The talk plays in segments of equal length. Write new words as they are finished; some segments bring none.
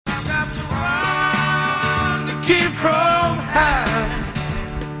keep from high,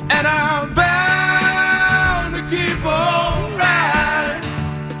 and I'm bound to keep on riding.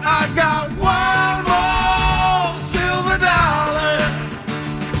 I got one more silver dollar,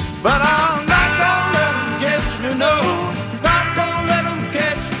 but I'm not gonna let them catch me, no. Not gonna let them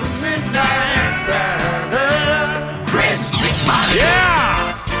catch the midnight rider. Chris McMahon.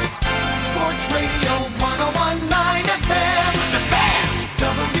 Yeah! Sports Radio 101.9 FM, The Fan,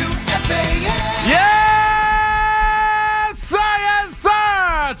 WFAN. Yes, sir, yes, sir!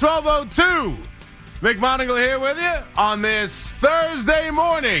 12:02. McMonigle here with you on this Thursday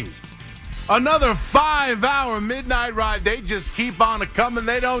morning. Another 5-hour midnight ride. They just keep on coming.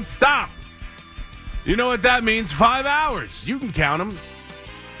 They don't stop. You know what that means? 5 hours. You can count them.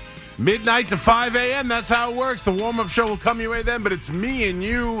 Midnight to 5 a.m. That's how it works. The warm-up show will come your way then, but it's me and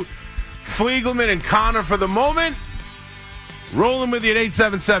you, Fliegelman and Connor for the moment. Rolling with you at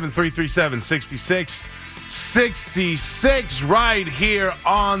 877-337-6666 right here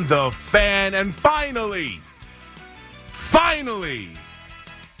on The Fan. And finally,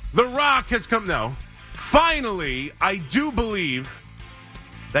 The Rock has come. No, finally, I do believe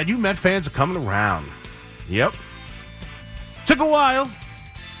that you Met fans are coming around. Yep. Took a while.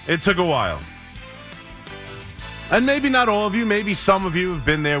 It took a while. And maybe not all of you, maybe some of you have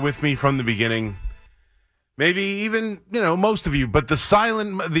been there with me from the beginning. Maybe even, most of you, but the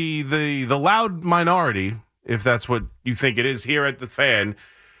silent, the loud minority, if that's what you think it is here at The Fan,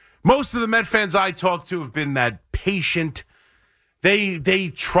 most of the Met fans I talk to have been that patient.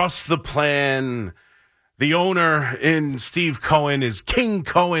 They trust the plan. The owner in Steve Cohen is King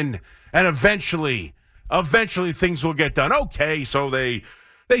Cohen, and eventually things will get done. Okay, so they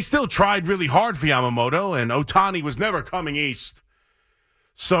still tried really hard for Yamamoto, and Ohtani was never coming east.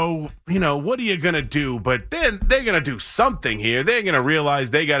 So, what are you going to do? But then they're going to do something here. They're going to realize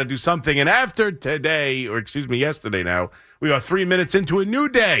they got to do something. And after yesterday now, we are 3 minutes into a new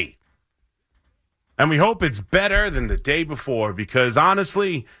day. And we hope it's better than the day before because,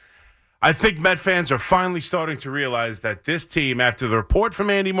 honestly, I think Met fans are finally starting to realize that this team, after the report from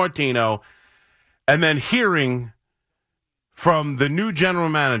Andy Martino and then hearing from the new general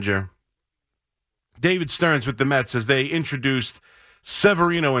manager, David Stearns with the Mets, as they introduced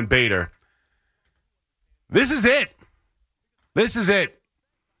Severino and Bader. This is it.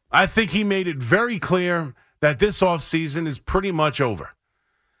 I think he made it very clear that this offseason is pretty much over.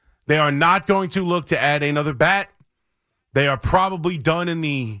 They are not going to look to add another bat. They are probably done in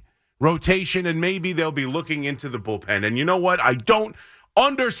the rotation, and maybe they'll be looking into the bullpen. And you know what? I don't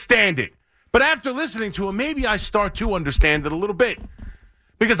understand it. But after listening to him, maybe I start to understand it a little bit.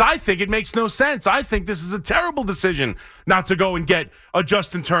 Because I think it makes no sense. I think this is a terrible decision not to go and get a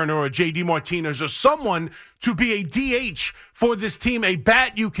Justin Turner or a J.D. Martinez or someone to be a DH for this team, a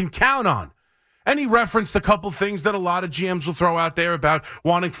bat you can count on. And he referenced a couple things that a lot of GMs will throw out there about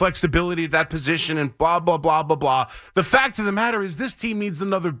wanting flexibility at that position and blah, blah, blah, blah, blah. The fact of the matter is this team needs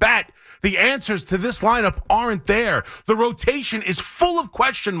another bat. The answers to this lineup aren't there. The rotation is full of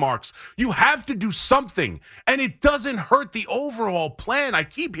question marks. You have to do something, and it doesn't hurt the overall plan. I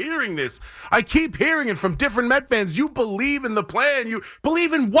keep hearing this. I keep hearing it from different Met fans. You believe in the plan. You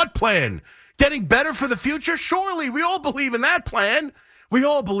believe in what plan? Getting better for the future? Surely, we all believe in that plan. We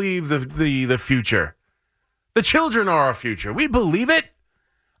all believe the future. The children are our future. We believe it.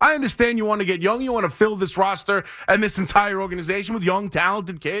 I understand you want to get young. You want to fill this roster and this entire organization with young,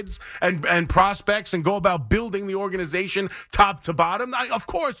 talented kids and prospects and go about building the organization top to bottom. Of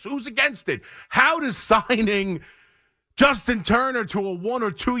course, who's against it? How does signing Justin Turner to a 1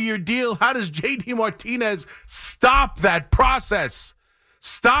 or 2 year deal, how does J.D. Martinez stop that process?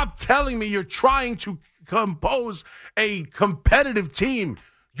 Stop telling me you're trying to compose a competitive team.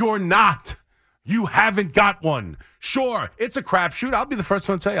 You're not. You haven't got one. Sure, it's a crapshoot. I'll be the first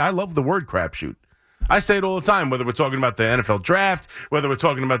one to tell you, I love the word crapshoot. I say it all the time, whether we're talking about the NFL draft, whether we're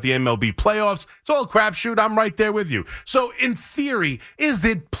talking about the MLB playoffs. It's all a crapshoot. I'm right there with you. So, in theory, is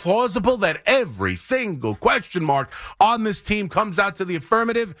it plausible that every single question mark on this team comes out to the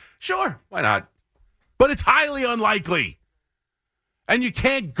affirmative? Sure, why not? But it's highly unlikely. And you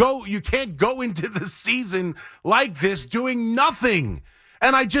can't go into the season like this doing nothing.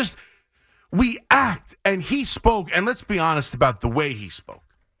 And we act, and he spoke, and let's be honest about the way he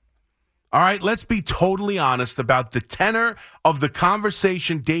spoke. All right, let's be totally honest about the tenor of the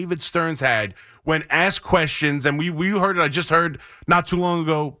conversation David Stearns had when asked questions, and we heard it. I just heard not too long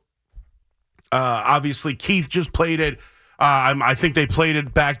ago. Obviously, Keith just played it. I think they played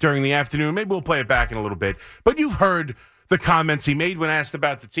it back during the afternoon. Maybe we'll play it back in a little bit. But you've heard the comments he made when asked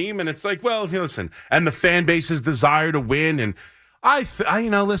about the team, and it's like, well, listen, and the fan base's desire to win, and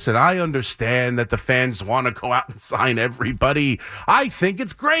Listen, I understand that the fans want to go out and sign everybody. I think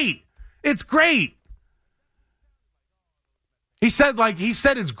it's great. It's great. He said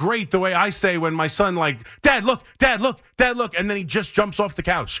it's great the way I say when my son, Dad, look, Dad, look, Dad, look. And then he just jumps off the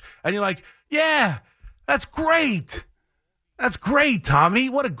couch. And you're like, yeah, that's great. That's great, Tommy.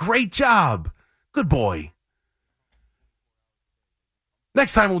 What a great job. Good boy.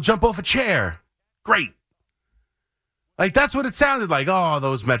 Next time we'll jump off a chair. Great. That's what it sounded like. Oh,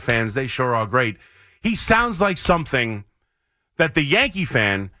 those Met fans, they sure are great. He sounds like something that the Yankee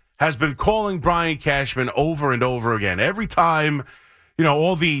fan has been calling Brian Cashman over and over again. Every time,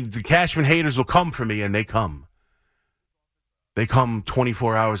 all the Cashman haters will come for me, and they come. They come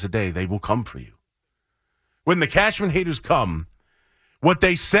 24 hours a day. They will come for you. When the Cashman haters come, what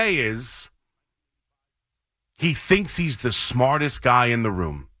they say is he thinks he's the smartest guy in the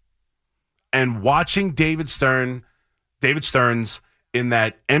room. And watching David Stearns in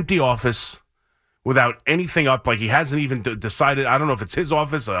that empty office without anything up, he hasn't even decided. I don't know if it's his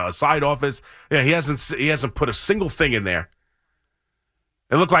office, a side office. Yeah, he hasn't put a single thing in there.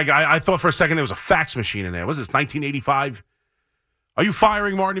 It looked like I thought for a second there was a fax machine in there. Was this 1985? Are you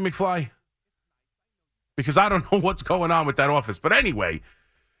firing Marty McFly? Because I don't know what's going on with that office. But anyway,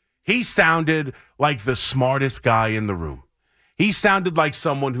 he sounded like the smartest guy in the room. He sounded like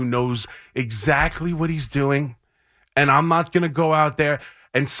someone who knows exactly what he's doing. And I'm not going to go out there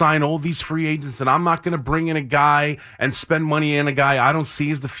and sign all these free agents, and I'm not going to bring in a guy and spend money in a guy I don't see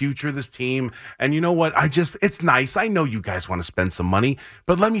as the future of this team. And you know what? It's nice. I know you guys want to spend some money,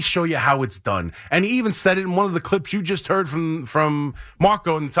 but let me show you how it's done. And he even said it in one of the clips you just heard from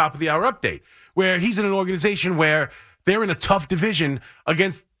Marco in the top of the hour update, where he's in an organization where they're in a tough division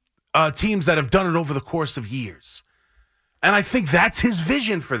against teams that have done it over the course of years. And I think that's his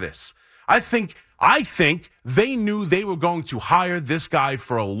vision for this. I think they knew they were going to hire this guy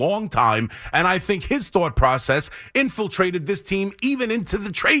for a long time, and I think his thought process infiltrated this team even into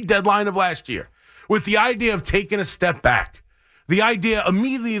the trade deadline of last year with the idea of taking a step back. The idea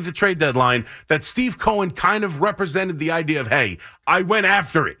immediately at the trade deadline that Steve Cohen kind of represented the idea of, hey, I went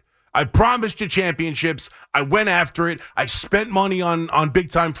after it. I promised you championships. I went after it. I spent money on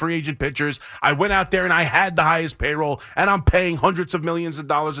big-time free agent pitchers. I went out there and I had the highest payroll, and I'm paying hundreds of millions of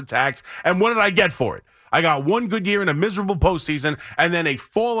dollars in tax. And what did I get for it? I got one good year in a miserable postseason and then a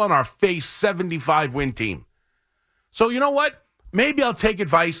fall-on-our-face 75-win team. So you know what? Maybe I'll take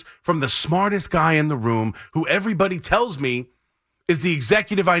advice from the smartest guy in the room who everybody tells me is the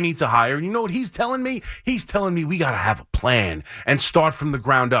executive I need to hire. And you know what he's telling me? He's telling me we got to have a plan and start from the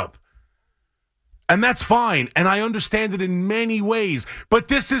ground up. And that's fine, and I understand it in many ways, but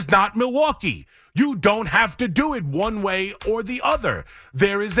this is not Milwaukee. You don't have to do it one way or the other.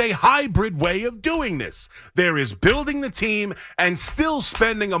 There is a hybrid way of doing this. There is building the team and still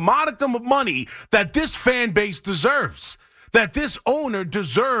spending a modicum of money that this fan base deserves, that this owner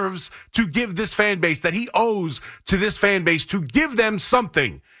deserves to give this fan base, that he owes to this fan base to give them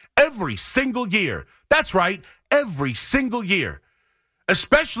something every single year. That's right, every single year.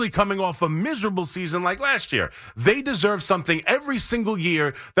 Especially coming off a miserable season like last year. They deserve something every single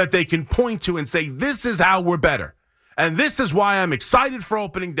year that they can point to and say, this is how we're better. And this is why I'm excited for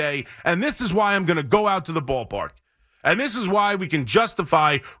opening day. And this is why I'm going to go out to the ballpark. And this is why we can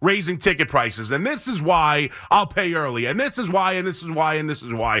justify raising ticket prices. And this is why I'll pay early. And this is why, and this is why, and this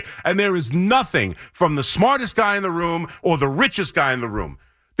is why. And there is nothing from the smartest guy in the room or the richest guy in the room.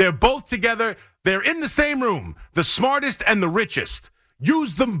 They're both together. They're in the same room, the smartest and the richest.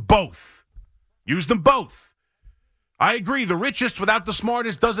 Use them both. Use them both. I agree. The richest without the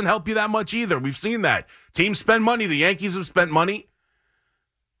smartest doesn't help you that much either. We've seen that. Teams spend money. The Yankees have spent money.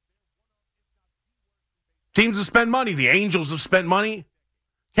 Teams have spent money. The Angels have spent money.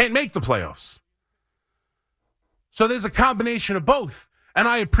 Can't make the playoffs. So there's a combination of both. And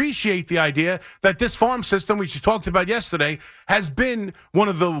I appreciate the idea that this farm system, which you talked about yesterday, has been one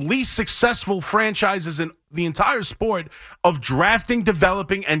of the least successful franchises in the entire sport of drafting,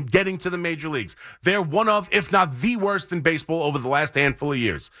 developing, and getting to the major leagues. They're one of, if not the worst in baseball over the last handful of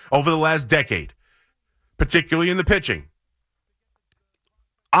years, over the last decade, particularly in the pitching.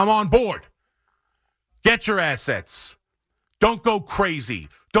 I'm on board. Get your assets. Don't go crazy.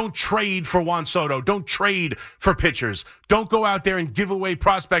 Don't trade for Juan Soto. Don't trade for pitchers. Don't go out there and give away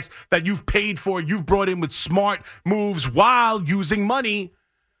prospects that you've paid for, you've brought in with smart moves while using money.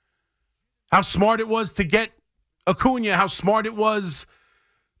 How smart it was to get Acuna. How smart it was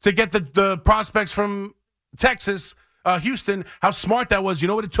to get the prospects from Texas, Houston. How smart that was. You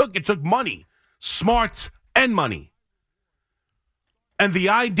know what it took? It took money. Smart and money. And the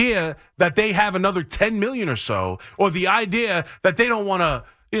idea that they have another $10 million or so, or the idea that they don't want to,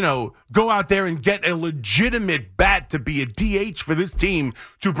 go out there and get a legitimate bat to be a DH for this team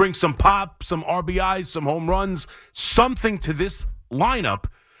to bring some pop, some RBIs, some home runs, something to this lineup,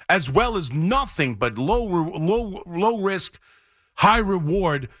 as well as nothing but low risk, high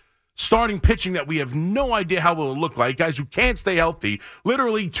reward starting pitching that we have no idea how it will look like. Guys who can't stay healthy.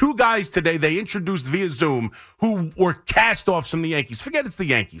 Literally 2 guys today they introduced via Zoom who were cast-offs from the Yankees. Forget it's the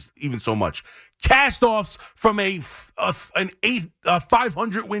Yankees even so much. Cast-offs from a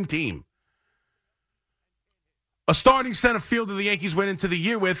 500-win team. A starting center fielder the Yankees went into the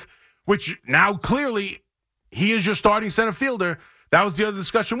year with, which now clearly he is your starting center fielder. That was the other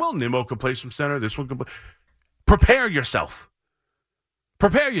discussion. Well, Nimmo could play some center. This one could play. Prepare yourself.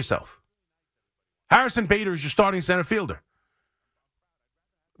 Prepare yourself. Harrison Bader is your starting center fielder.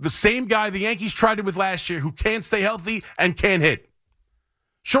 The same guy the Yankees tried it with last year who can't stay healthy and can't hit.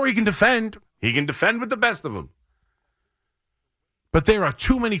 Sure, he can defend. He can defend with the best of them. But there are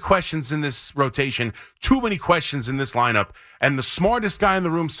too many questions in this rotation, too many questions in this lineup, and the smartest guy in the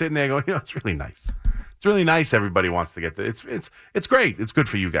room sitting there going, it's really nice. It's really nice everybody wants to get this. It's great. It's good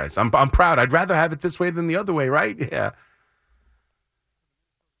for you guys. I'm proud. I'd rather have it this way than the other way, right? Yeah.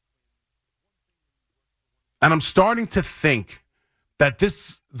 And I'm starting to think that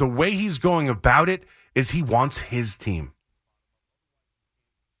the way he's going about it is he wants his team.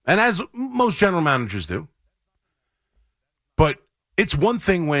 And as most general managers do. But it's one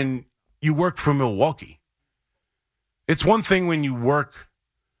thing when you work for Milwaukee. It's one thing when you work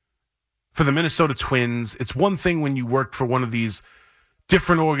for the Minnesota Twins. It's one thing when you work for one of these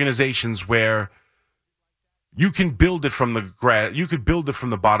different organizations where you can build it from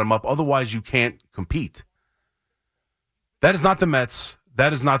the bottom up. Otherwise, you can't compete. That is not the Mets.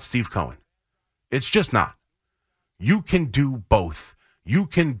 That is not Steve Cohen. It's just not. You can do both. You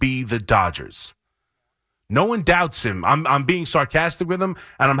can be the Dodgers. No one doubts him. I'm being sarcastic with him,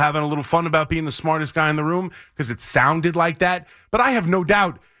 and I'm having a little fun about being the smartest guy in the room because it sounded like that. But I have no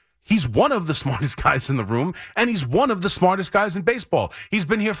doubt he's one of the smartest guys in the room, and he's one of the smartest guys in baseball. He's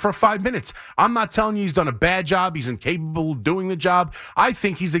been here for 5 minutes. I'm not telling you he's done a bad job. He's incapable of doing the job. I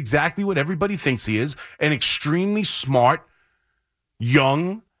think he's exactly what everybody thinks he is, an extremely smart,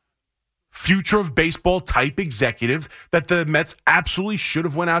 young, future of baseball type executive that the Mets absolutely should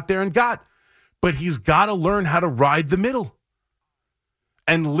have went out there and got. But he's got to learn how to ride the middle.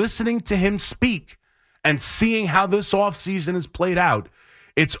 And listening to him speak and seeing how this offseason has played out,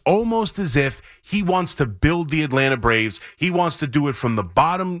 it's almost as if he wants to build the Atlanta Braves. He wants to do it from the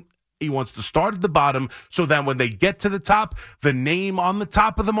bottom. He wants to start at the bottom so that when they get to the top, the name on the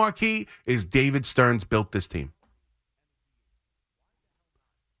top of the marquee is David Stearns built this team.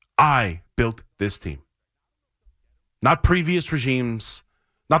 I built this team. Not previous regimes,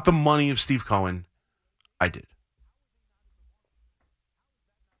 not the money of Steve Cohen. I did.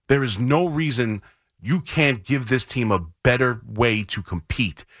 There is no reason you can't give this team a better way to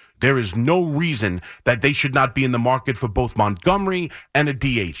compete. There is no reason that they should not be in the market for both Montgomery and a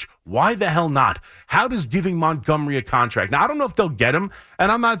DH. Why the hell not? How does giving Montgomery a contract? Now, I don't know if they'll get him,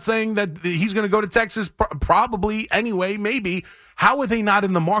 and I'm not saying that he's going to go to Texas, probably anyway, maybe. How are they not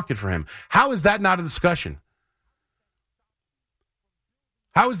in the market for him? How is that not a discussion?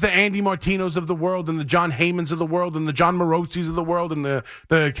 How is the Andy Martinos of the world and the John Heymans of the world and the John Morozzi's of the world and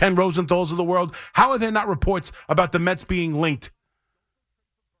the Ken Rosenthal's of the world, how are there not reports about the Mets being linked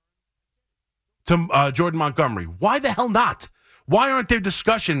to Jordan Montgomery? Why the hell not? Why aren't there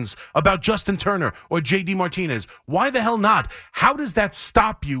discussions about Justin Turner or J.D. Martinez? Why the hell not? How does that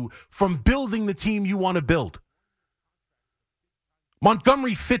stop you from building the team you want to build?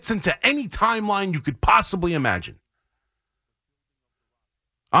 Montgomery fits into any timeline you could possibly imagine.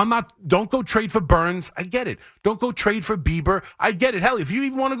 Don't go trade for Burns. I get it. Don't go trade for Bieber. I get it. Hell, if you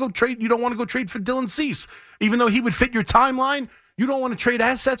even want to go trade, you don't want to go trade for Dylan Cease. Even though he would fit your timeline, you don't want to trade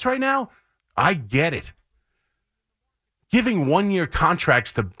assets right now. I get it. Giving 1-year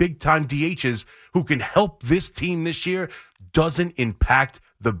contracts to big-time DHs who can help this team this year doesn't impact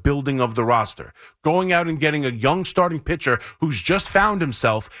the building of the roster. Going out and getting a young starting pitcher who's just found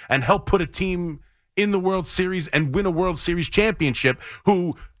himself and help put a team in the World Series and win a World Series championship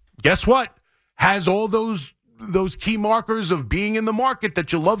who, guess what, has all those key markers of being in the market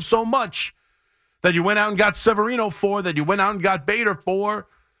that you love so much, that you went out and got Severino for, that you went out and got Bader for,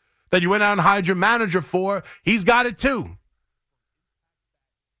 that you went out and hired your manager for. He's got it too.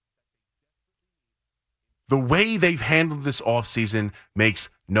 The way they've handled this offseason makes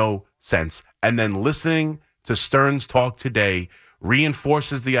no sense. And then listening to Stearns talk today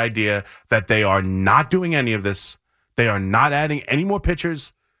reinforces the idea that they are not doing any of this. They are not adding any more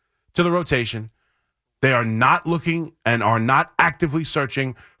pitchers to the rotation. They are not looking and are not actively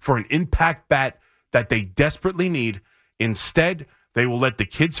searching for an impact bat that they desperately need. Instead, they will let the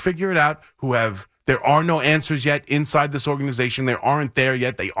kids figure it out there are no answers yet inside this organization. They aren't there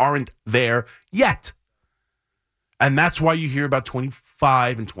yet. They aren't there yet. And that's why you hear about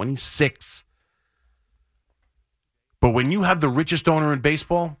 25 and 26. But when you have the richest owner in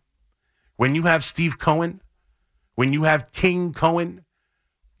baseball, when you have Steve Cohen, when you have King Cohen,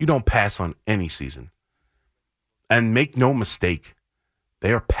 you don't pass on any season. And make no mistake,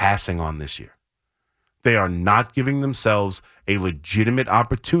 they are passing on this year. They are not giving themselves a legitimate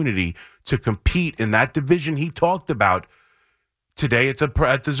opportunity to compete in that division he talked about today at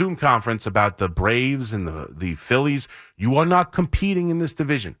the Zoom conference about the Braves and the Phillies. You are not competing in this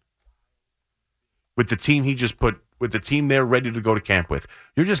division with the team with the team they're ready to go to camp with.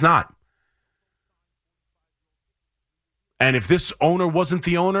 You're just not. And if this owner wasn't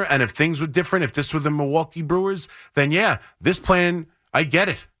the owner, and if things were different, if this were the Milwaukee Brewers, then yeah, this plan, I get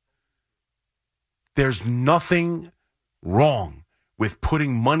it. There's nothing wrong with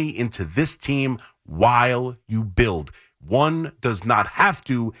putting money into this team while you build. One does not have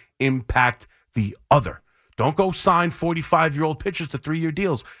to impact the other. Don't go sign 45-year-old pitchers to 3-year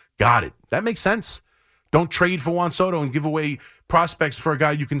deals. Got it. That makes sense. Don't trade for Juan Soto and give away prospects for a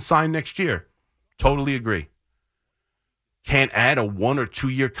guy you can sign next year. Totally agree. Can't add a 1 or 2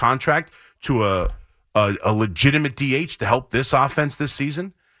 year contract to a legitimate DH to help this offense this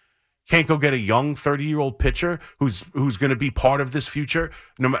season. Can't go get a young 30-year-old pitcher who's going to be part of this future.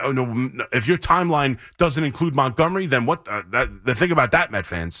 No, if your timeline doesn't include Montgomery, then what? Think about that, Met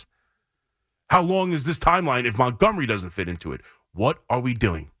fans. How long is this timeline if Montgomery doesn't fit into it? What are we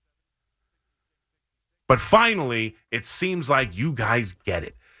doing? But finally, it seems like you guys get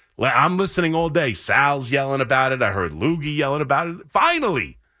it. I'm listening all day. Sal's yelling about it. I heard Loogie yelling about it.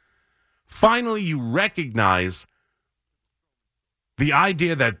 Finally, you recognize the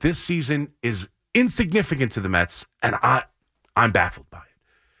idea that this season is insignificant to the Mets, and I'm baffled by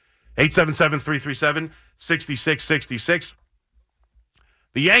it. 877-337-6666.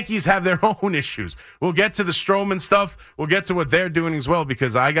 The Yankees have their own issues. We'll get to the Stroman stuff. We'll get to what they're doing as well,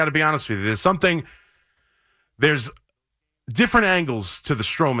 because I got to be honest with you. There's different angles to the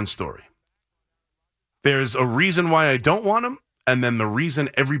Stroman story. There's a reason why I don't want him, and then the reason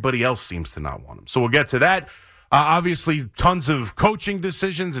everybody else seems to not want him. So we'll get to that. Obviously, tons of coaching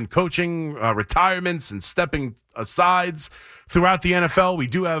decisions and coaching retirements and stepping asides throughout the NFL. We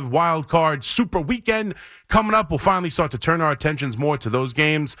do have Wild Card Super Weekend coming up. We'll finally start to turn our attentions more to those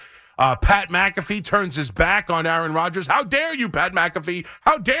games. Pat McAfee turns his back on Aaron Rodgers. How dare you, Pat McAfee?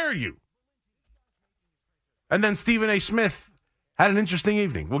 How dare you? And then Stephen A. Smith had an interesting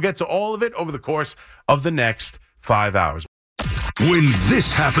evening. We'll get to all of it over the course of the next 5 hours. When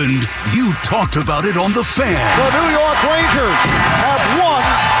this happened, you talked about it on The Fan. The New York Rangers have won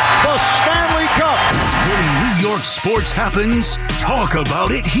the Stanley Cup. When New York sports happens, talk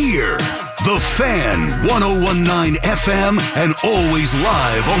about it here. The Fan, 101.9 FM, and always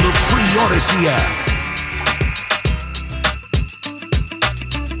live on the free Odyssey app.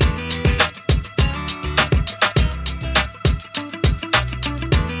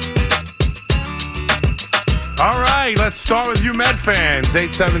 All right, let's start with you Met fans.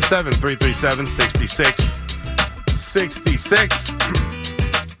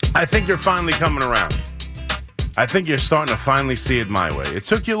 877-337-6666. I think you're finally coming around. I think you're starting to finally see it my way. It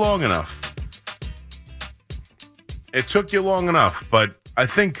took you long enough. But I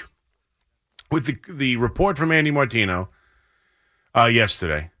think with the report from Andy Martino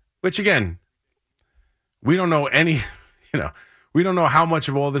yesterday, which again, we don't know any, we don't know how much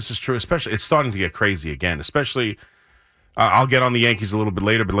of all this is true, especially it's starting to get crazy again, especially I'll get on the Yankees a little bit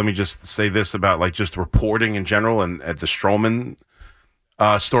later, but let me just say this about like just reporting in general, and at the Stroman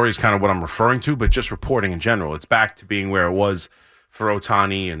story is kind of what I'm referring to, but just reporting in general. It's back to being where it was for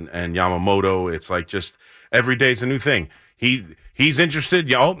Ohtani and Yamamoto. It's like just every day's a new thing. He's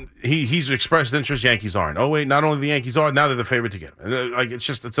interested. He's expressed interest. Yankees aren't. Oh, wait, not only the Yankees are, now they're the favorite to get him. Like it's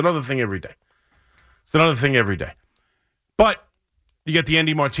another thing every day. But you get the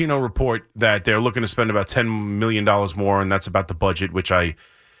Andy Martino report that they're looking to spend about $10 million more, and that's about the budget, which I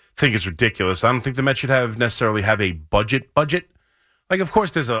think is ridiculous. I don't think the Mets should necessarily have a budget. Like, of course,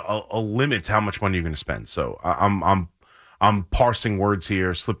 there's a limit to how much money you're going to spend. So I'm parsing words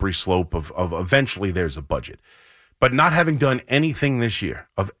here, slippery slope of eventually there's a budget. But not having done anything this year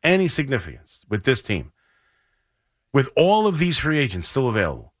of any significance with this team, with all of these free agents still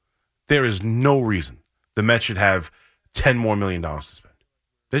available, there is no reason the Mets should have $10 more million to spend.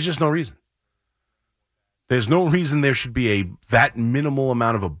 There's just no reason. There's no reason there should be that minimal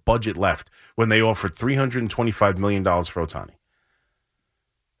amount of a budget left when they offered $325 million for Ohtani.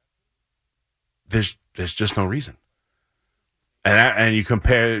 There's just no reason. And you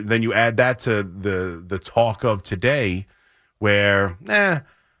compare, then you add that to the talk of today, where I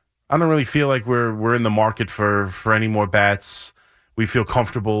don't really feel like we're in the market for any more bats. We feel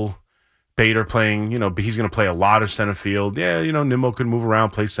comfortable. Bader playing, he's going to play a lot of center field. Yeah, Nimmo can move around,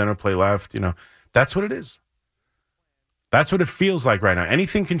 play center, play left. That's what it is. That's what it feels like right now.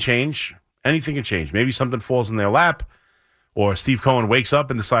 Anything can change. Anything can change. Maybe something falls in their lap, or Steve Cohen wakes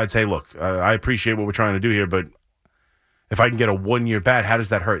up and decides, hey, look, I appreciate what we're trying to do here, but if I can get a 1-year bat, how does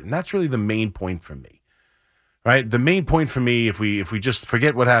that hurt? And that's really the main point for me, right? The main point for me, if we just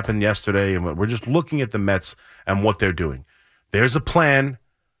forget what happened yesterday and we're just looking at the Mets and what they're doing, there's a plan,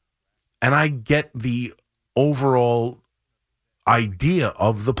 and I get the overall idea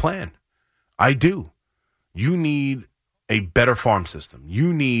of the plan. I do. You need a better farm system.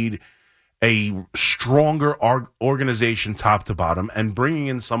 You need a stronger organization top to bottom, and bringing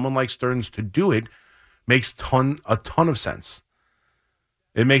in someone like Stearns to do it makes a ton of sense.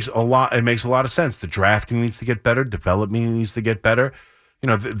 It makes a lot of sense. The drafting needs to get better. Development needs to get better.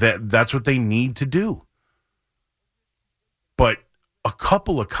 That's what they need to do. But a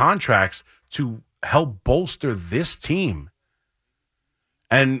couple of contracts to help bolster this team.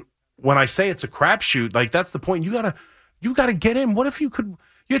 And when I say it's a crapshoot, like, that's the point. You gotta get in. What if you could?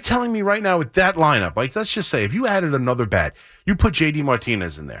 You're telling me right now with that lineup, like, let's just say if you added another bat, you put JD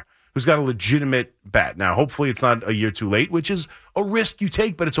Martinez in there, who's got a legitimate bat. Now, hopefully it's not a year too late, which is a risk you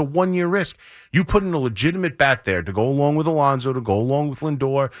take, but it's a 1-year risk. You put in a legitimate bat there to go along with Alonso, to go along with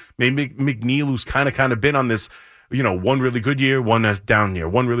Lindor, maybe McNeil, who's kind of been on this, one really good year, one down year,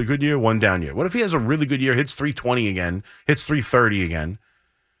 one really good year, one down year. What if he has a really good year, hits 320 again, hits 330 again?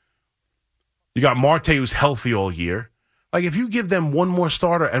 You got Marte, who's healthy all year. Like, if you give them one more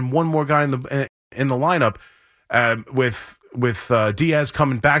starter and one more guy in the lineup, with Diaz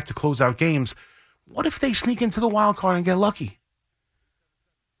coming back to close out games, what if they sneak into the wild card and get lucky?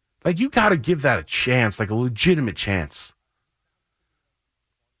 Like, you got to give that a chance, like a legitimate chance.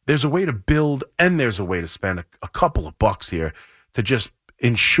 There's a way to build, and there's a way to spend a couple of bucks here to just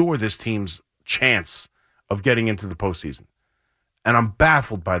ensure this team's chance of getting into the postseason. And I'm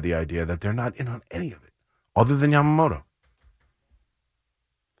baffled by the idea that they're not in on any of it, other than Yamamoto.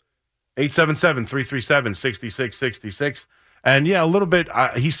 877-337-6666. And yeah, a little bit,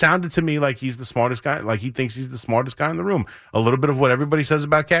 he sounded to me like he's the smartest guy, like he thinks he's the smartest guy in the room. A little bit of what everybody says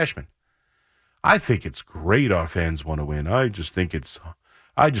about Cashman. I think it's great our fans want to win. I just think it's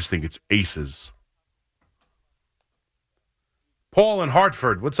aces. Paul in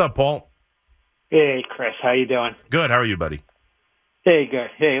Hartford. What's up, Paul? Hey, Chris. How you doing? Good. How are you, buddy? Hey, good.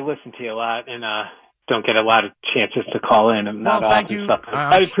 Hey, listen to you a lot, and don't get a lot of chances to call in. Thank you.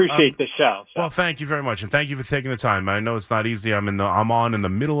 I appreciate the show. So. Well, thank you very much, and thank you for taking the time. I know it's not easy. I'm on in the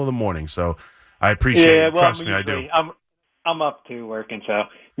middle of the morning, so I appreciate it. Well, Trust me, I do. I'm up to working, so I'm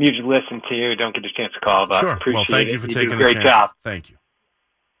usually listen to you. Don't get a chance to call, but sure. Appreciate well, thank it. you for You taking do a the great chance. job. Thank you.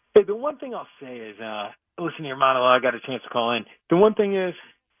 Hey, the one thing I'll say is, listen to your monologue. I got a chance to call in. The one thing is,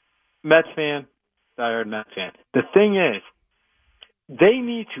 Mets fan, diehard Mets fan. The thing is, they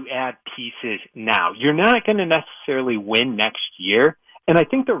need to add pieces now. You're not going to necessarily win next year. And I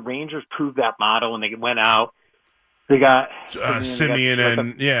think the Rangers proved that model when they went out. They got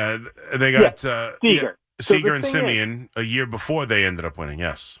Simeon Seager. Seager and Simeon a year before they ended up winning,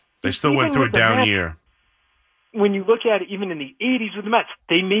 yes. They still went through a down year. When you look at it, even in the 80s with the Mets,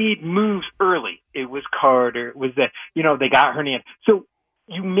 they made moves early. It was Carter. It was they got Hernandez. So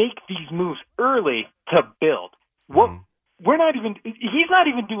you make these moves early to build. He's not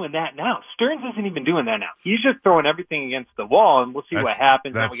even doing that now. Stearns isn't even doing that now. He's just throwing everything against the wall, and we'll see what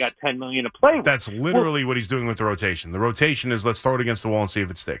happens when we got $10 million to play with. That's literally what he's doing with the rotation. The rotation is, let's throw it against the wall and see if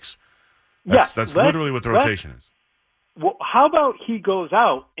it sticks. That's literally what the rotation is. Well, how about he goes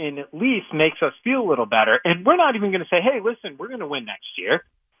out and at least makes us feel a little better? And we're not even going to say, hey, listen, we're going to win next year.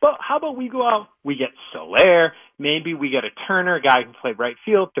 But how about we go out, we get Soler, maybe we get a Turner, a guy who can play right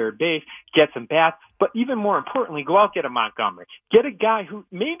field, third base, get some bats. But even more importantly, go out, get a Montgomery. Get a guy who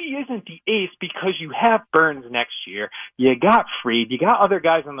maybe isn't the ace because you have Burns next year. You got Fried. You got other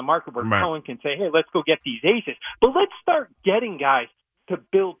guys on the market where Cohen can say, hey, let's go get these aces. But let's start getting guys to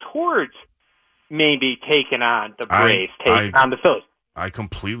build towards maybe taking on the Braves, taking on the Phillies. I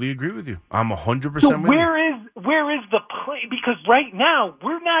completely agree with you. I'm 100% with you. Where is the play? Because right now,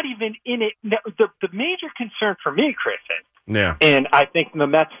 we're not even in it. The major concern for me, Chris, is, and I think the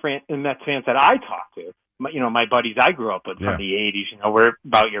Mets fans that I talk to, my buddies I grew up with from the 80s, we're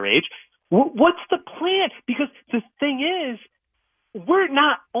about your age, What's the plan? Because the thing is, we're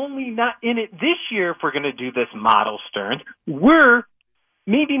not only not in it this year if we're going to do this model Stearns, we're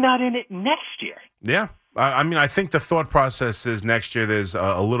maybe not in it next year. Yeah. I mean, I think the thought process is next year there's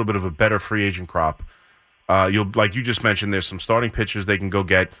a little bit of a better free agent crop. Like you just mentioned, there's some starting pitchers they can go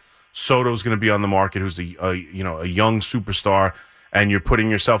get. Soto's going to be on the market, who's a young superstar, and you're putting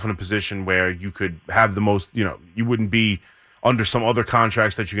yourself in a position where you could have the most, you wouldn't be under some other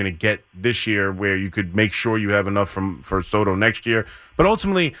contracts that you're going to get this year where you could make sure you have enough for Soto next year. But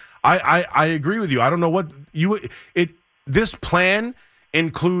ultimately, I agree with you. I don't know what this plan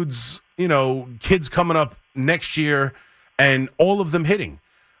includes, kids coming up next year and all of them hitting.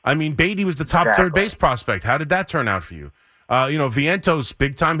 I mean, Beatty was the top third base prospect. How did that turn out for you? Vientos,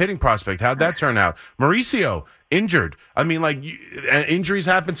 big-time hitting prospect. How'd that turn out? Mauricio, injured. I mean, injuries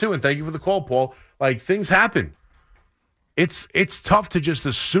happen too, and thank you for the call, Paul. Things happen. It's tough to just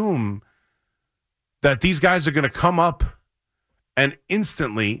assume that these guys are going to come up and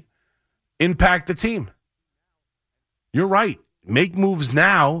instantly impact the team. You're right. Make moves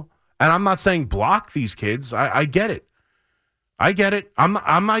now, and I'm not saying block these kids. I get it. I get it. I'm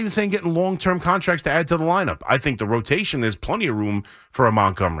not even saying getting long-term contracts to add to the lineup. I think the rotation, there's plenty of room for a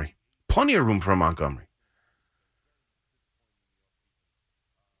Montgomery. Plenty of room for a Montgomery.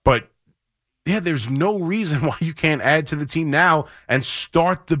 But, yeah, there's no reason why you can't add to the team now and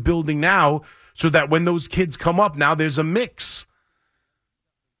start the building now so that when those kids come up, now there's a mix.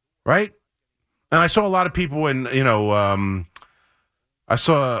 Right? And I saw a lot of people I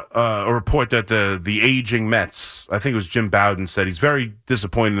saw a report that the aging Mets, I think it was Jim Bowden, said he's very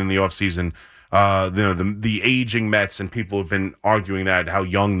disappointed in the offseason. The aging Mets, and people have been arguing that, how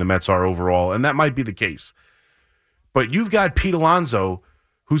young the Mets are overall, and that might be the case. But you've got Pete Alonso,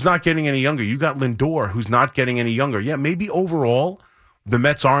 who's not getting any younger. You got Lindor, who's not getting any younger. Yeah, maybe overall the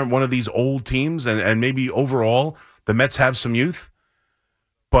Mets aren't one of these old teams, and maybe overall the Mets have some youth.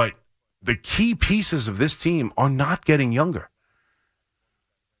 But the key pieces of this team are not getting younger.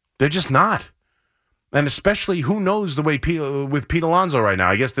 They're just not. And especially, who knows the way with Pete Alonso right now.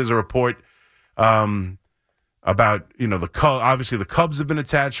 I guess there's a report about, the Cubs. Obviously, the Cubs have been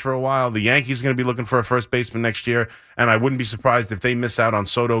attached for a while. The Yankees are going to be looking for a first baseman next year. And I wouldn't be surprised if they miss out on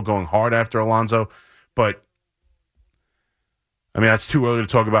Soto going hard after Alonso. But, I mean, that's too early to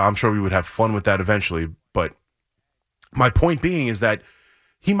talk about. I'm sure we would have fun with that eventually. But my point being is that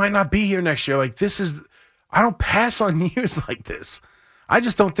he might not be here next year. I don't pass on years like this. I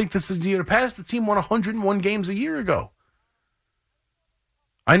just don't think this is the year to pass. The team won 101 games a year ago.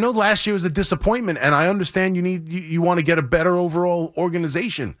 I know last year was a disappointment, and I understand you want to get a better overall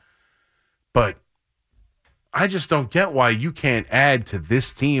organization. But I just don't get why you can't add to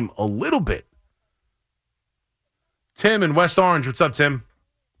this team a little bit. Tim in West Orange. What's up, Tim?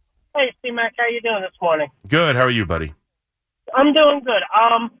 Hey, C-Mac. How you doing this morning? Good. How are you, buddy? I'm doing good.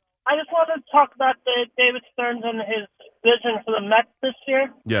 I just wanted to talk about David Stearns and his vision for the Mets this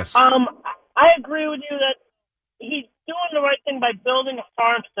year. Yes. I agree with you that he's doing the right thing by building a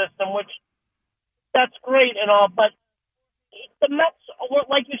farm system, which that's great and all, but the Mets,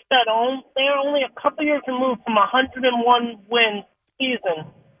 like you said, they're only a couple years removed from a 101 win season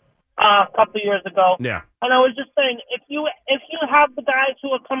a couple years ago. Yeah. And I was just saying, if you have the guys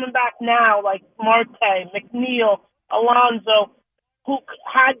who are coming back now, like Marte, McNeil, Alonso, who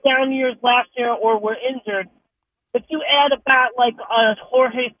had down years last year or were injured, if you add a bat like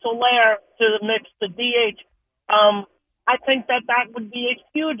Jorge Soler to the mix, the DH, I think that would be a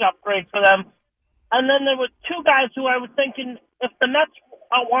huge upgrade for them. And then there were two guys who I was thinking, if the Mets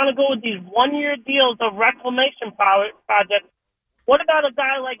want to go with these one-year deals of reclamation projects, what about a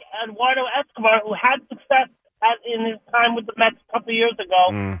guy like Eduardo Escobar, who had success in his time with the Mets a couple years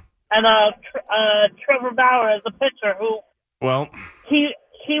ago, and Trevor Bauer as a pitcher, who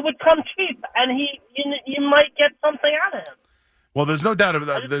he would come cheap, and you might get something out of him. Well, there's no doubt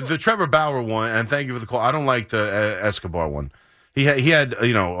about the Trevor Bauer one, and thank you for the call. I don't like the Escobar one. He had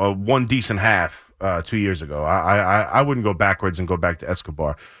one decent half 2 years ago. I wouldn't go backwards and go back to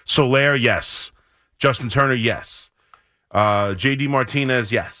Escobar. Soler, yes. Justin Turner, yes. J.D.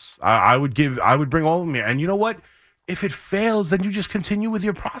 Martinez, yes. I would bring all of them here. And you know what? If it fails, then you just continue with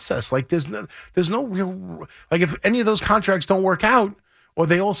your process. There's no real, if any of those contracts don't work out, or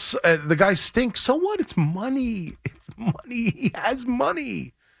they all the guys stink, so what? It's money. It's money. He has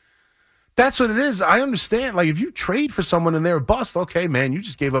money. That's what it is. I understand. If you trade for someone and they're a bust, okay, man, you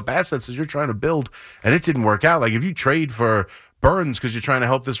just gave up assets as you're trying to build, and it didn't work out. If you trade for Burns because you're trying to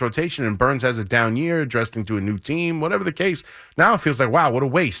help this rotation, and Burns has a down year, adjusting to a new team, whatever the case, now it feels like, wow, what a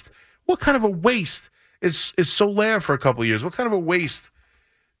waste. What kind of a waste is Soler for a couple of years? What kind of a waste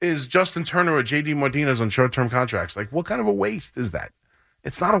is Justin Turner or J.D. Martinez on short-term contracts. Like, what kind of a waste is that?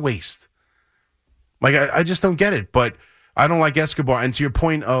 It's not a waste. Like, I just don't get it. But I don't like Escobar. And to your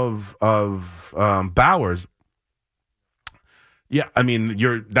point of Bowers, yeah, I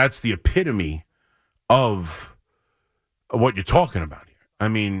mean, that's the epitome of what you're talking about here. I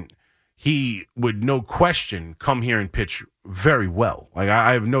mean, he would, no question, come here and pitch very well. Like,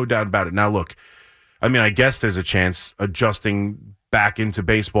 I have no doubt about it. Now, look, I mean, I guess there's a chance adjusting back into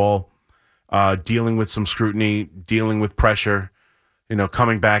baseball, dealing with some scrutiny, dealing with pressure,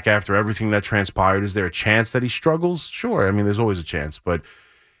 coming back after everything that transpired. Is there a chance that he struggles? Sure. I mean, there's always a chance, but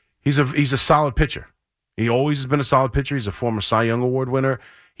he's a solid pitcher. He always has been a solid pitcher. He's a former Cy Young Award winner.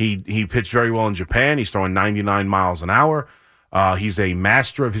 He pitched very well in Japan. He's throwing 99 miles an hour. He's a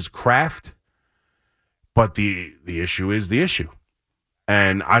master of his craft. But the issue is the issue.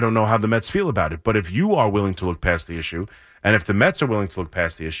 And I don't know how the Mets feel about it. But if you are willing to look past the issue, and if the Mets are willing to look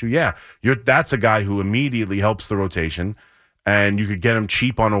past the issue, yeah, that's a guy who immediately helps the rotation. And you could get him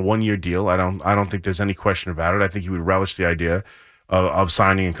cheap on a one-year deal. I don't think there's any question about it. I think he would relish the idea of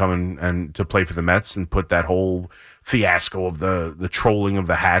signing and coming and to play for the Mets and put that whole fiasco of the trolling of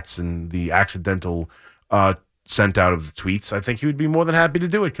the hats and the accidental sent out of the tweets. I think he would be more than happy to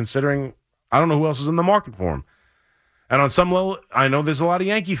do it, considering I don't know who else is in the market for him. And on some level, I know there's a lot of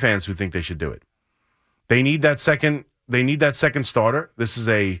Yankee fans who think they should do it. They need that second starter. This is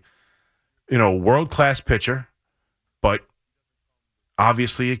a world-class pitcher, but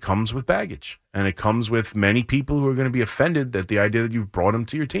obviously it comes with baggage, and it comes with many people who are going to be offended at the idea that you've brought him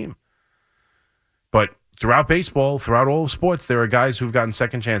to your team. But throughout baseball, throughout all of sports, there are guys who've gotten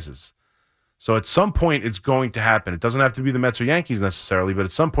second chances. So at some point, it's going to happen. It doesn't have to be the Mets or Yankees necessarily, but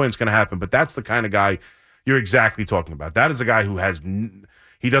at some point it's going to happen. But that's the kind of guy you're exactly talking about. That is a guy who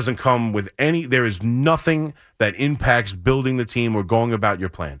he doesn't come with there is nothing that impacts building the team or going about your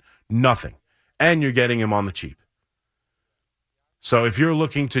plan. Nothing. And you're getting him on the cheap. So if you're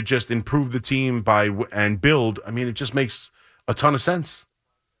looking to just improve the team and build, I mean, it just makes a ton of sense.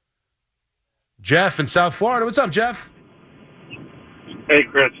 Jeff in South Florida. What's up, Jeff? Hey,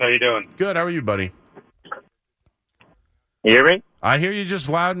 Chris. How you doing? Good. How are you, buddy? You hear me? I hear you just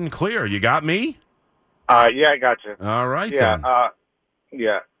loud and clear. You got me? Yeah, I got you. All right, yeah,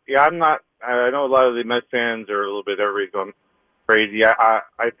 then. Yeah. I'm not. I know a lot of the Mets fans are a little bit. Everybody's going crazy. I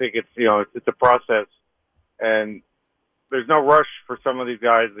think it's it's a process, and there's no rush for some of these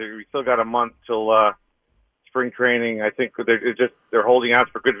guys. We still got a month till spring training. I think they're holding out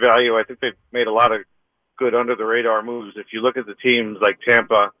for good value. I think they've made a lot of good under the radar moves. If you look at the teams like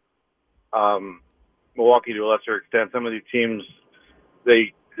Tampa, Milwaukee to a lesser extent, some of these teams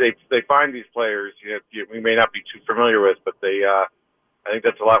they find these players we may not be too familiar with, but I think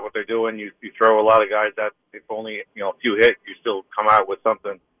that's a lot what they're doing. You throw a lot of guys that if only a few hit, you still come out with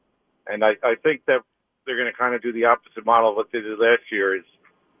something. And I think that they're going to kind of do the opposite model of what they did last year, is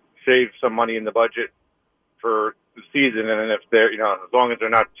save some money in the budget for the season, and if they're as long as they're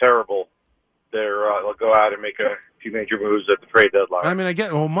not terrible, they'll go out and make a few major moves at the trade deadline. I mean, I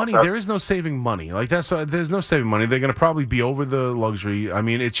get money. There is no saving money. Like there's no saving money. They're going to probably be over the luxury. I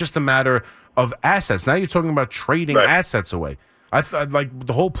mean, it's just a matter of assets. Now you're talking about trading assets away. I like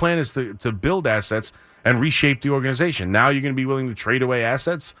the whole plan is to build assets and reshape the organization. Now you're going to be willing to trade away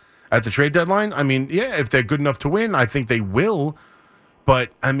assets at the trade deadline. I mean, yeah, if they're good enough to win, I think they will.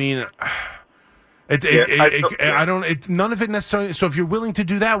 But I mean, I don't. None of it necessarily. So if you're willing to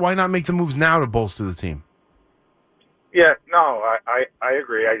do that, why not make the moves now to bolster the team? Yeah, no, I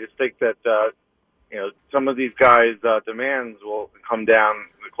agree. I just think that some of these guys' demands will come down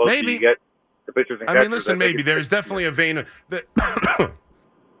the closer you get the pitchers and catchers. I mean, listen, maybe there is definitely a vein of.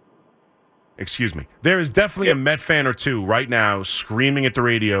 Excuse me. There is definitely a Met fan or two right now screaming at the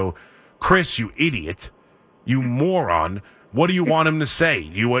radio, "Chris, you idiot, you moron! What do you want him to say?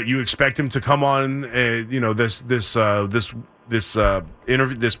 You expect him to come on, this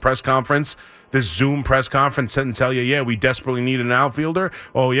interview, this press conference, this Zoom press conference, and tell you, yeah, we desperately need an outfielder.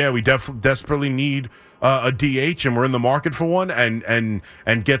 Oh yeah, we desperately need a DH, and we're in the market for one, and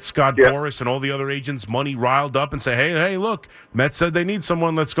get Scott Boras and all the other agents' money riled up and say, hey, look, Mets said they need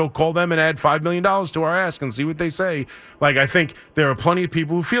someone. Let's go call them and add $5 million to our ask and see what they say. Like, I think there are plenty of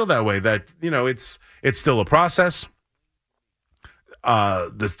people who feel that way. That it's still a process.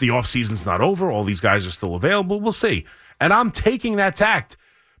 The offseason's not over. All these guys are still available. We'll see. And I'm taking that tact.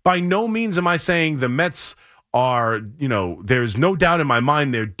 By no means am I saying the Mets are, there's no doubt in my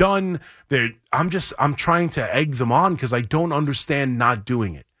mind they're done. I'm trying to egg them on because I don't understand not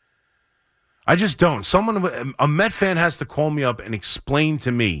doing it. I just don't. A Met fan has to call me up and explain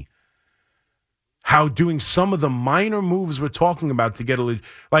to me how doing some of the minor moves we're talking about to get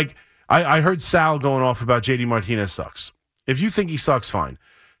like I heard Sal going off about J.D. Martinez sucks. If you think he sucks, fine.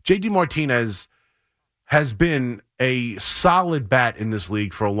 J.D. Martinez has been a solid bat in this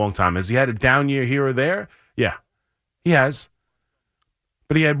league for a long time. Has he had a down year here or there? Yeah, he has.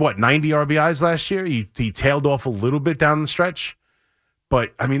 But he had, 90 RBIs last year? He tailed off a little bit down the stretch.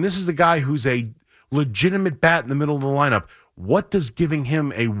 But, I mean, this is the guy who's a legitimate bat in the middle of the lineup. What does giving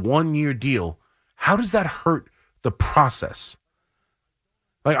him a 1-year deal, how does that hurt the process?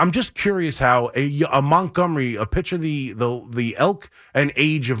 Like, I'm just curious how a Montgomery, a pitcher the ilk and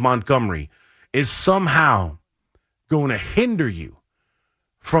age of Montgomery, is somehow going to hinder you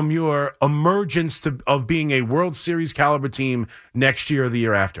from your emergence of being a World Series caliber team next year or the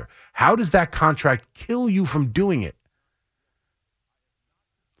year after. How does that contract kill you from doing it?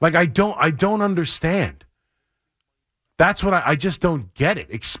 Like, I don't understand. That's what I just don't get it.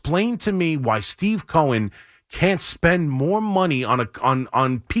 Explain to me why Steve Cohen can't spend more money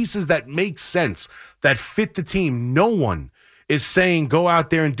on pieces that make sense, that fit the team. No one is saying go out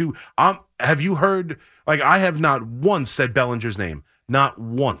there and do. Have you heard? Like, I have not once said Bellinger's name. Not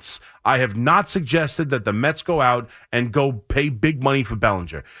once. I have not suggested that the Mets go out and go pay big money for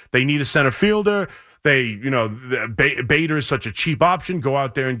Bellinger. They need a center fielder. Bader is such a cheap option. Go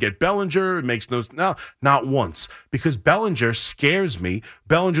out there and get Bellinger. It makes no, not once. Because Bellinger scares me.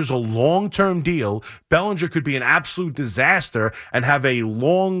 Bellinger's a long-term deal. Bellinger could be an absolute disaster and have a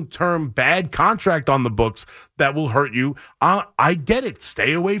long-term bad contract on the books that will hurt you. I get it.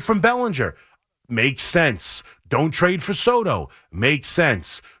 Stay away from Bellinger. Makes sense. Don't trade for Soto. Makes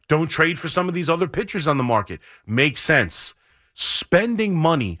sense. Don't trade for some of these other pitchers on the market. Makes sense. Spending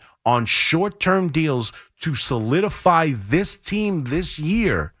money on short-term deals to solidify this team this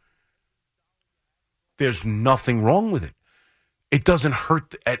year, there's nothing wrong with it. It doesn't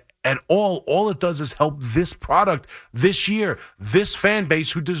hurt at all. All it does is help this product this year, this fan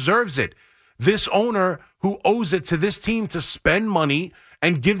base who deserves it, this owner who owes it to this team to spend money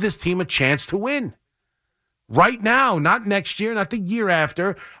and give this team a chance to win. Right now, not next year, not the year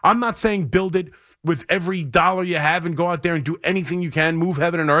after. I'm not saying build it with every dollar you have and go out there and do anything you can, move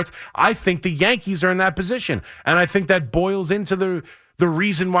heaven and earth. I think the Yankees are in that position. And I think that boils into the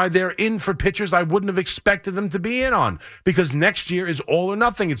reason why they're in for pitchers I wouldn't have expected them to be in on. Because next year is all or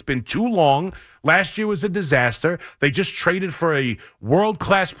nothing. It's been too long. Last year was a disaster. They just traded for a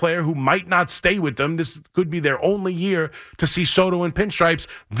world-class player who might not stay with them. This could be their only year to see Soto in pinstripes.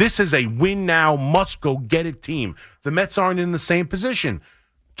 This is a win-now, must-go-get-it team. The Mets aren't in the same position.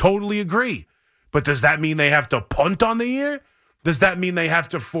 Totally agree. But does that mean they have to punt on the year? Does that mean they have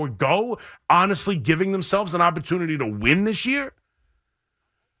to forego honestly giving themselves an opportunity to win this year?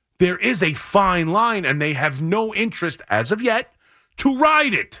 There is a fine line, and they have no interest, as of yet, to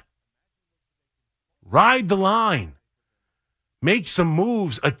ride it. Ride the line. Make some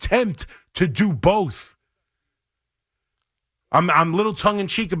moves. Attempt to do both. I'm a little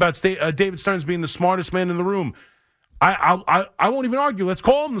tongue-in-cheek about David Stearns being the smartest man in the room. I won't even argue. Let's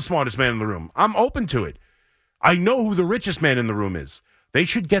call him the smartest man in the room. I'm open to it. I know who the richest man in the room is. They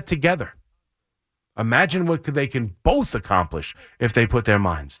should get together. Imagine what they can both accomplish if they put their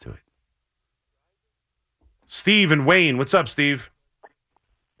minds to it. Steve and Wayne. What's up, Steve?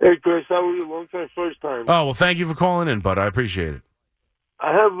 Hey, Chris. How are you? Long time, first time. Oh, well, thank you for calling in, bud. I appreciate it.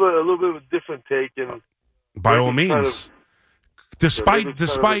 I have a little bit of a different take. And by all means. Despite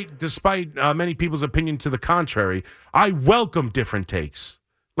many people's opinion to the contrary, I welcome different takes.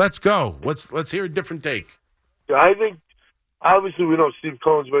 Let's go. Let's hear a different take. I think, obviously, we know Steve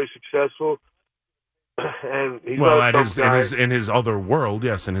Cohen's very successful. And he's in his other world,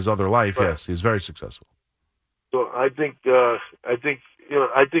 yes, in his other life, right. Yes, he's very successful. So I think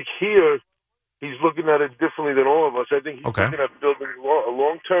here he's looking at it differently than all of us. I think he's looking at building a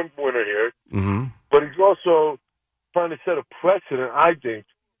long-term winner here, but he's also trying to set a precedent. I think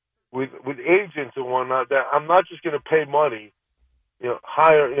with agents and whatnot that I'm not just going to pay money,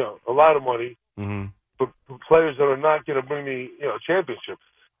 hire a lot of money for players that are not going to bring me a championship.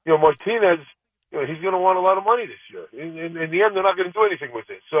 Martinez. He's going to want a lot of money this year. In the end, they're not going to do anything with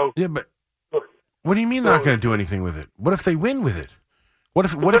it. So yeah, but what do you mean they're not going to do anything with it? What if they win with it? What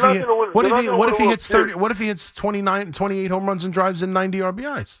if he hits 30? What if he hits 28 home runs and drives in 90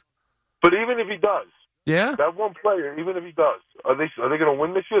 RBIs? But even if he does, yeah, that one player, even if he does, are they going to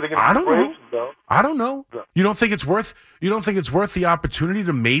win this year? Are they going to I don't know. No. You don't think it's worth the opportunity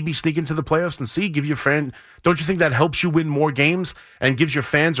to maybe sneak into the playoffs and see? Give your fan. Don't you think that helps you win more games and gives your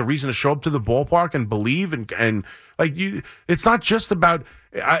fans a reason to show up to the ballpark and believe and like you? It's not just about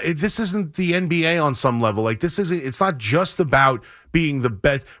This isn't the NBA on some level. Like it's not just about being the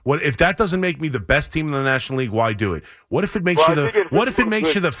best. What if that doesn't make me the best team in the National League? Why do it? What if it makes you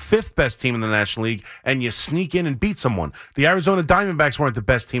the fifth best team in the National League and you sneak in and beat someone? The Arizona Diamondbacks weren't the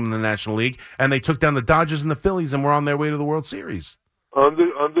best team in the National League, and they took down the Dodgers and the Phillies and were on their way to the World Series.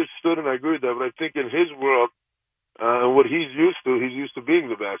 Understood, and I agree with that. But I think in his world, what he's used to being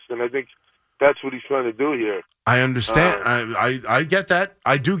the best, and I think that's what he's trying to do here. I understand. I get that.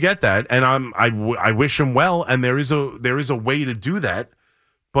 I do get that, and I wish him well. And there is a way to do that,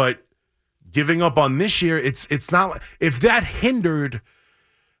 but giving up on this year, it's not. If that hindered,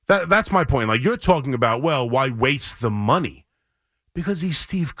 that's my point. Like you're talking about, well, why waste the money? Because he's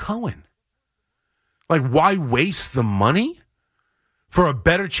Steve Cohen. Like why waste the money for a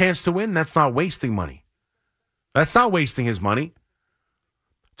better chance to win? That's not wasting money. That's not wasting his money.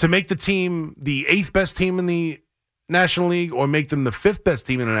 To make the team the 8th best team in the National League or make them the 5th best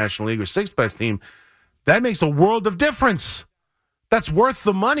team in the National League or 6th best team, that makes a world of difference. That's worth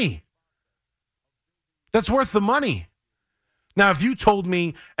the money. That's worth the money. Now, if you told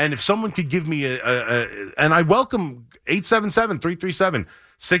me, and if someone could give me and I welcome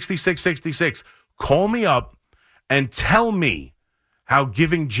 877-337-6666, call me up and tell me how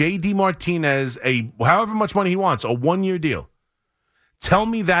giving J.D. Martinez however much money he wants, a 1-year deal, tell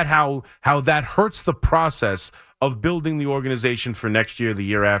me that how that hurts the process of building the organization for next year, the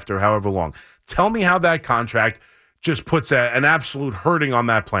year after, however long. Tell me how that contract just puts an absolute hurting on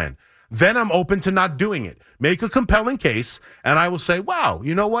that plan. Then I'm open to not doing it. Make a compelling case, and I will say, wow,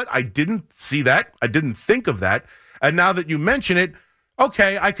 you know what? I didn't see that. I didn't think of that. And now that you mention it,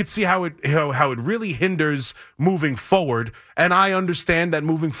 okay, I could see how it really hinders moving forward, and I understand that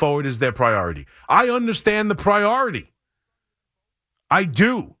moving forward is their priority. I understand the priority. I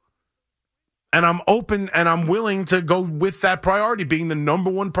do. And I'm open and I'm willing to go with that priority being the number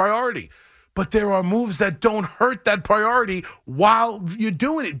one priority. But there are moves that don't hurt that priority while you're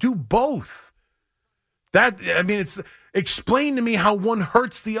doing it. Do both. Explain to me how one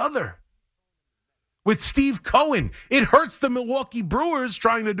hurts the other. With Steve Cohen, it hurts the Milwaukee Brewers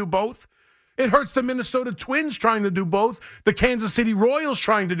trying to do both. It hurts the Minnesota Twins trying to do both. The Kansas City Royals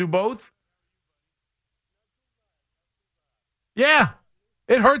trying to do both. Yeah.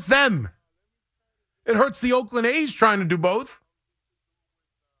 It hurts them. It hurts the Oakland A's trying to do both.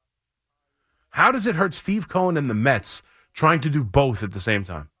 How does it hurt Steve Cohen and the Mets trying to do both at the same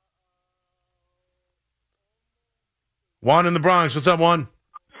time? Juan in the Bronx. What's up, Juan?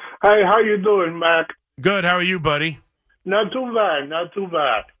 Hey, how you doing, Mac? Good. How are you, buddy? Not too bad.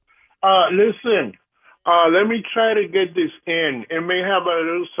 Listen, let me try to get this in. It may have a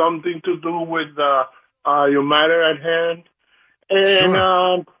little something to do with your matter at hand.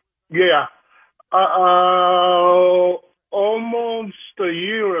 And, sure. Almost a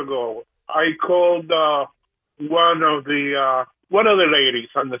year ago, I called one of the ladies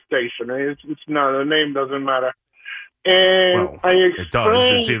on the station. It's not, the name doesn't matter. And I explained. It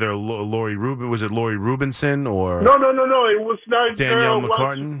does. It's either Lori Rubin. Was it Lori Rubinson or? No. It was not Danielle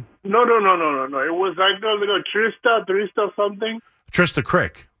McCartan. No. It was like Trista something. Trista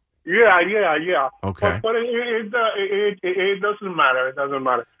Crick. Yeah. Okay. But it doesn't matter. It doesn't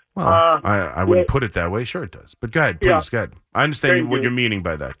matter. Well, I wouldn't put it that way. Sure, it does. But go ahead, please. Go ahead. I understand what you're meaning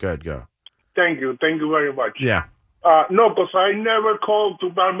by that. Go ahead, go. Thank you very much. Yeah. No, because I never called to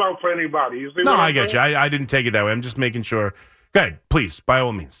badmouth for anybody. You see no, I get you. I didn't take it that way. I'm just making sure. Go ahead, please, by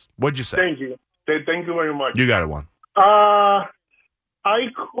all means. What'd you say? Thank you. Thank you very much. You got it, Juan. I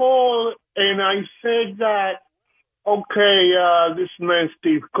called and I said that, okay, this man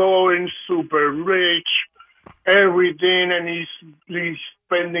Steve Cohen, super rich, everything, and he's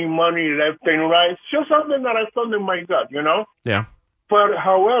spending money left and right. It's just something that I felt in my gut, you know? Yeah. But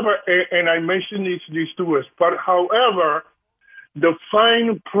however, and I mentioned these two words, but however, the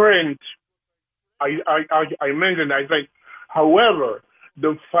fine print, I mentioned, I think, however,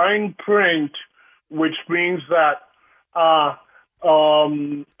 the fine print, which means that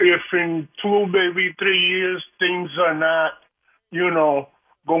if in 2, maybe 3 years, things are not,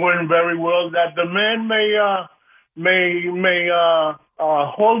 going very well, that the man may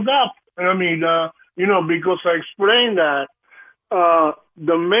hold up. I mean, because I explained that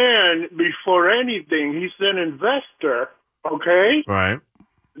the man, before anything, he's an investor, okay? Right.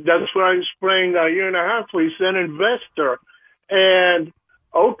 That's what I explained a year and a half ago. He's an investor. And,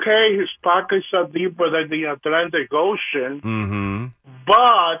 okay, his pockets are deeper than the Atlantic Ocean. Mm-hmm.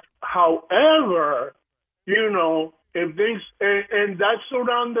 But, however, if things, and that's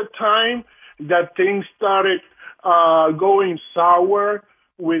around the time that things started going sour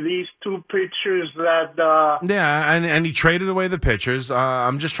with these two pitchers that. Yeah, and he traded away the pitchers.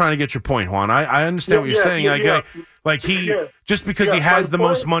 I'm just trying to get your point, Juan. I understand what you're saying. Just because he has the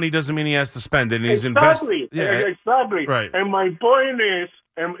most money doesn't mean he has to spend it. And he's exactly. Exactly. Right. And my point is,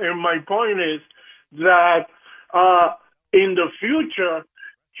 that in the future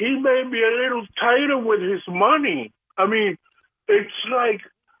he may be a little tighter with his money. I mean, it's like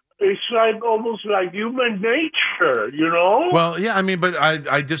almost like human nature, you know? Well, yeah, I mean, but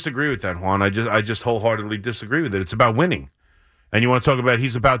I disagree with that, Juan. I just wholeheartedly disagree with it. It's about winning. And you want to talk about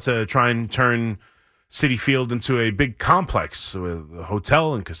he's about to try and turn Citi Field into a big complex with a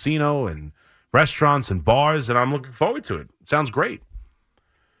hotel and casino and restaurants and bars, and I'm looking forward to it. It sounds great.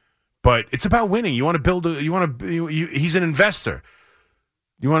 But it's about winning. You want to build he's an investor.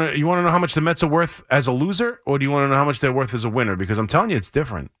 You want to know how much the Mets are worth as a loser, or do you want to know how much they're worth as a winner? Because I'm telling you, it's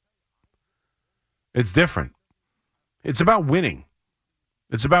different. It's different. It's about winning.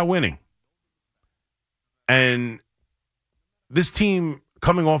 It's about winning. And this team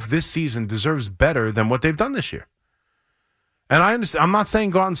coming off this season deserves better than what they've done this year. And I understand. I'm not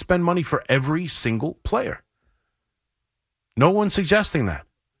saying go out and spend money for every single player. No one's suggesting that.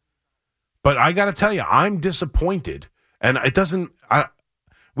 But I got to tell you, I'm disappointed. And it doesn't...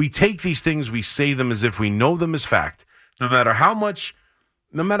 we take these things, we say them as if we know them as fact. No matter how much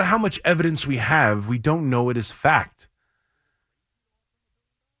evidence we have, we don't know it as fact.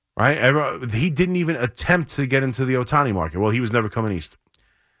 Right? He didn't even attempt to get into the Ohtani market. Well, he was never coming east.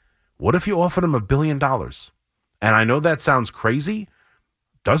 What if you offered him $1 billion? And I know that sounds crazy.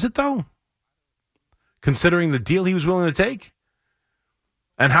 Does it, though? Considering the deal he was willing to take?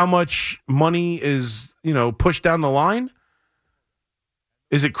 And how much money is, pushed down the line?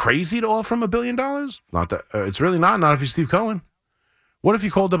 Is it crazy to offer him $1 billion? Not that. It's really not. Not if you're Steve Cohen. What if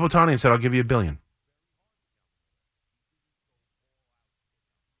you called up Ohtani and said, "I'll give you $1 billion"?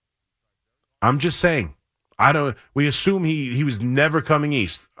 I'm just saying. We assume he was never coming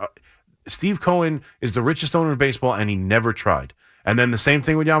east. Steve Cohen is the richest owner in baseball, and he never tried. And then the same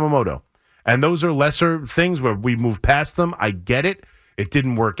thing with Yamamoto. And those are lesser things where we move past them. I get it. It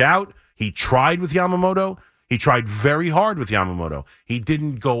didn't work out. He tried with Yamamoto. He tried very hard with Yamamoto. He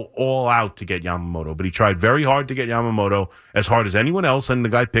didn't go all out to get Yamamoto, but he tried very hard to get Yamamoto, as hard as anyone else, and the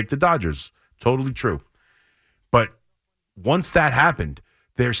guy picked the Dodgers. Totally true. But once that happened,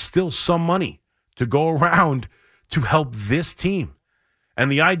 there's still some money to go around to help this team. And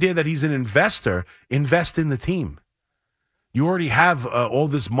the idea that he's an investor, invest in the team. You already have all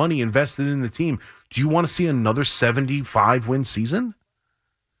this money invested in the team. Do you want to see another 75-win season?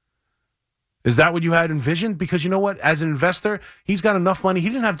 Is that what you had envisioned? Because you know what? As an investor, he's got enough money. He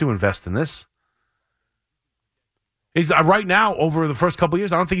didn't have to invest in this. Right now, over the first couple of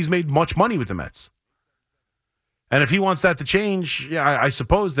years, I don't think he's made much money with the Mets. And if he wants that to change, I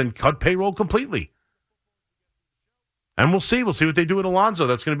suppose, then cut payroll completely. And we'll see. We'll see what they do with Alonso.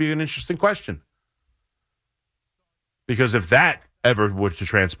 That's going to be an interesting question. Because if that ever were to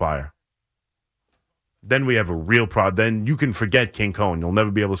transpire, then we have a real problem. Then you can forget King Cohen. You'll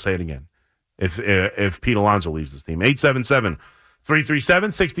never be able to say it again. If Pete Alonso leaves this team.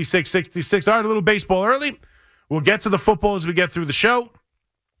 877-337-6666. All right, a little baseball early. We'll get to the football as we get through the show.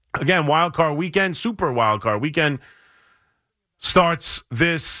 Again, Wild Card Weekend, Super Wild Card Weekend starts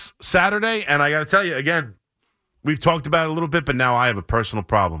this Saturday. And I got to tell you, again, we've talked about it a little bit, but now I have a personal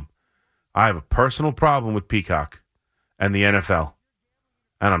problem. I have a personal problem with Peacock and the NFL.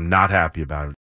 And I'm not happy about it.